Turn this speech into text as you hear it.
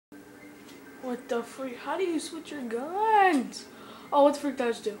What the freak? How do you switch your guns? Oh, what the freak did I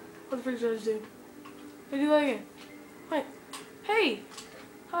just do? What the freak did I just do? Let me do that again. Wait. Hey!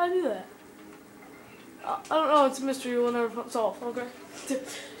 How did I do that? I don't know. It's a mystery we'll never solve. Okay.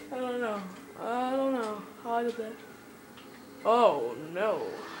 I don't know. I don't know how I did that. Oh no.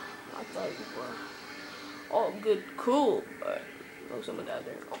 I thought you were all good, cool, but there's someone down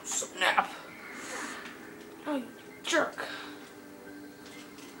there. Oh snap! Oh you jerk!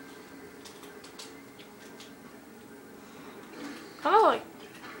 Kind of like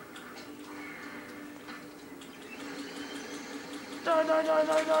die, die, die,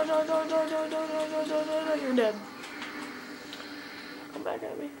 die, die, die, die, die, die, die, die, die, die, die. You're dead. Come back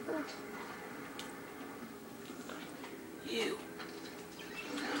at me. You.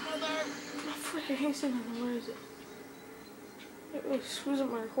 Mother. Oh, frick, I can't see nothing. Where is it? It screws up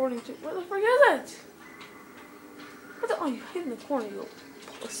my recording too. Where the frick is it? What the? Oh, you hid in the corner, you little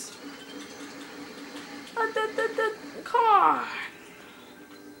puss. Come on.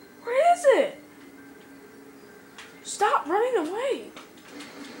 Where is it? Stop running away.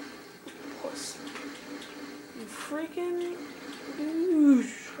 Puss. You freaking. Ooh, I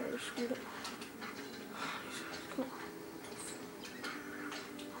screwed up. Come on.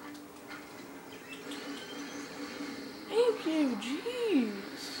 Thank you,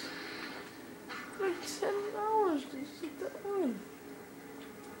 jeez. Like 10 hours to sit that one.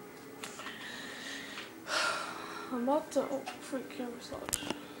 I'm about to. Oh, freak camera slouch.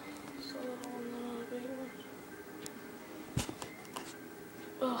 So that on the big one.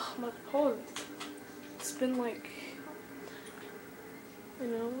 Ugh, my pause. It's been like. You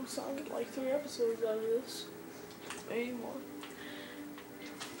know, so I'll get like 3 episodes out of this. Maybe more.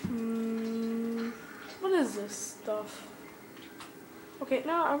 What is this stuff? Okay,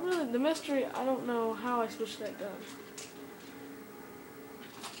 now I really, the mystery, I don't know how I switched that gun.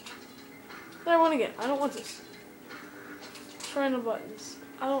 There, one again. I don't want this. Trying the buttons.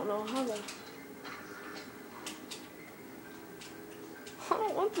 I don't know how to. I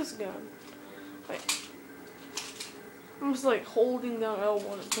don't want this gun. Wait. I'm just like holding down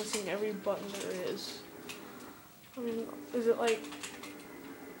L1 and pressing every button there is. I mean, is it like...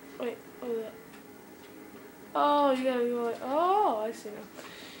 Wait, what is that? Oh, you gotta go like... Oh, I see now.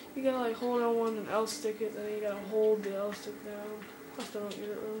 You gotta like hold L1 and L stick it, then you gotta hold the L stick down. I still don't get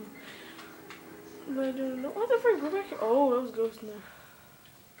it really. But I don't know. What the frick? Go back here. Oh, that was ghost in there.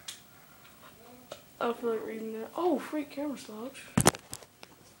 I don't feel like reading that. Oh, freak camera slouch.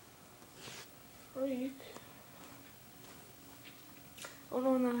 Freak. I don't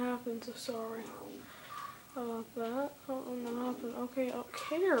know when that happened, so sorry about that. I don't know when that happened. Okay, up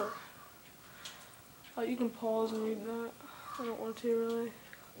here. You can pause and read that. I don't want to really.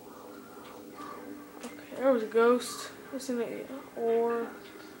 Okay, there was a ghost. What's in it? Or.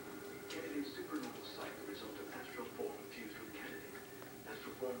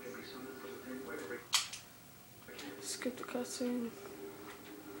 Skip the cutscene.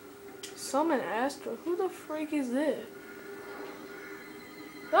 Summon Astro. Who the freak is this?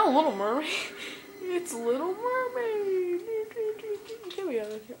 Is that a Little Mermaid? It's Little Mermaid. Here we go. I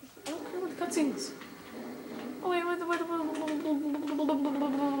don't care about the cutscenes. Oh wait, wait.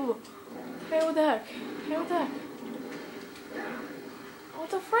 Hey, what the heck? Hey, what the heck? What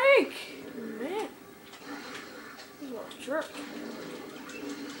the freak? Man. This is a jerk.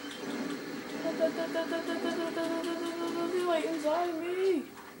 Like inside me.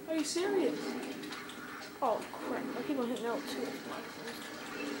 Are you serious? Oh crap! I keep on hitting L2.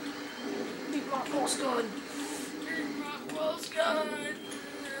 Beat my pulse gun. Beat my pulse gun.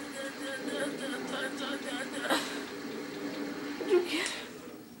 Did you get him?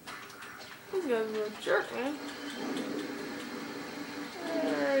 These guys are a jerk, man.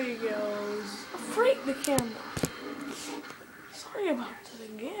 There he goes. I freaked the camera. Sorry about that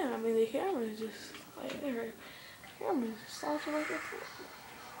again. I mean, the camera is just like there. The camera is just slouching like that.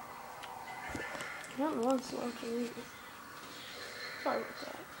 I don't know what's slouching either. Sorry about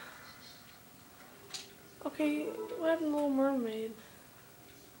that. Okay, what happened to Little Mermaid?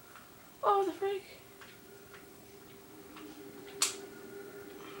 Oh, the freak!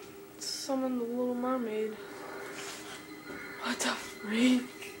 Summon the Little Mermaid. What the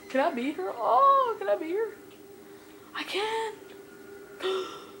freak? Can I beat her? Oh, can I beat her? I can!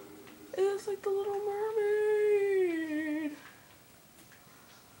 It looks like the Little Mermaid!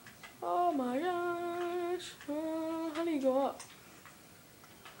 Oh my gosh! How do you go up?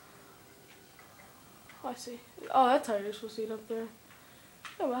 Oh, I see. Oh, that's how you're supposed to get up there.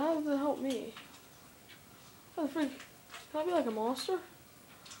 Yeah, but how does it help me? What the freak? Can I be like a monster?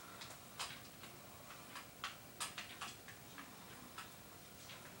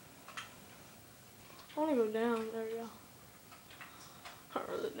 want to go down. There we go. I'll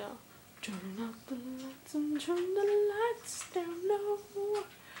roll it down. Turn out the lights and turn the lights down low.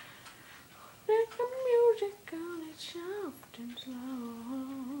 Let the music on it soft and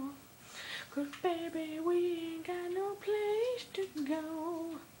slow. 'Cause baby, we ain't got no place to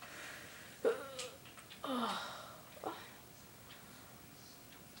go. I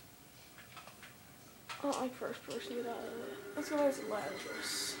don't like first person, get out of it. Let's go as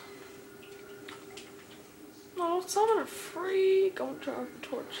Lazarus. No, don't summon a freak. I want to turn off the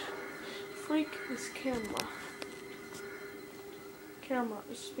torch. Freak this camera. Camera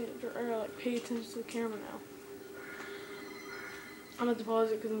is like pay attention to the camera now. I'm gonna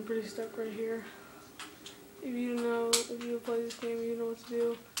pause it because I'm pretty stuck right here. If you play this game, you know what to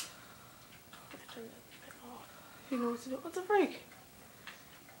do. Turn that off. If you know what to do. What the freak?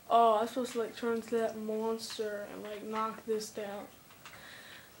 Oh, I'm supposed to like turn into that monster and like knock this down.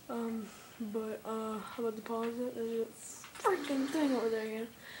 But I'm about to pause it. There's a freaking thing over there again.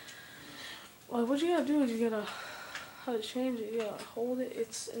 Well, what you gotta do is you gotta how to change it. You gotta hold it.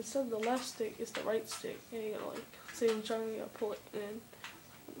 It's instead of the left stick, it's the right stick, and you gotta like say I'm trying, you gotta pull it in.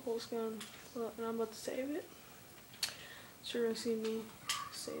 Hold this gun, and I'm about to save it. So you're gonna see me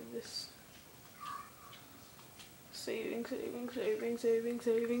save this. Saving, saving, saving, saving,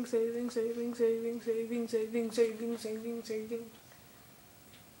 saving, saving, saving, saving, saving, saving, saving, saving, saving.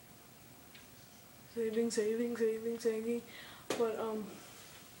 Saving. But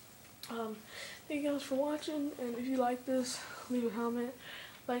thank you guys for watching, and if you like this, leave a comment.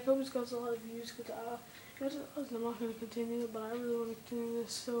 Like, I hope it's got a lot of views, because I'm not going to continue it, but I really want to continue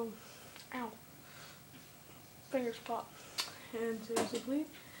this, so, ow. Fingers pop. And seriously, please.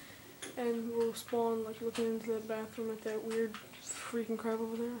 And we'll spawn, like, looking into that bathroom at that weird freaking crap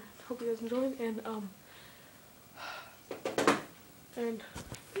over there. Hope you guys enjoyed, and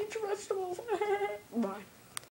eat your vegetables.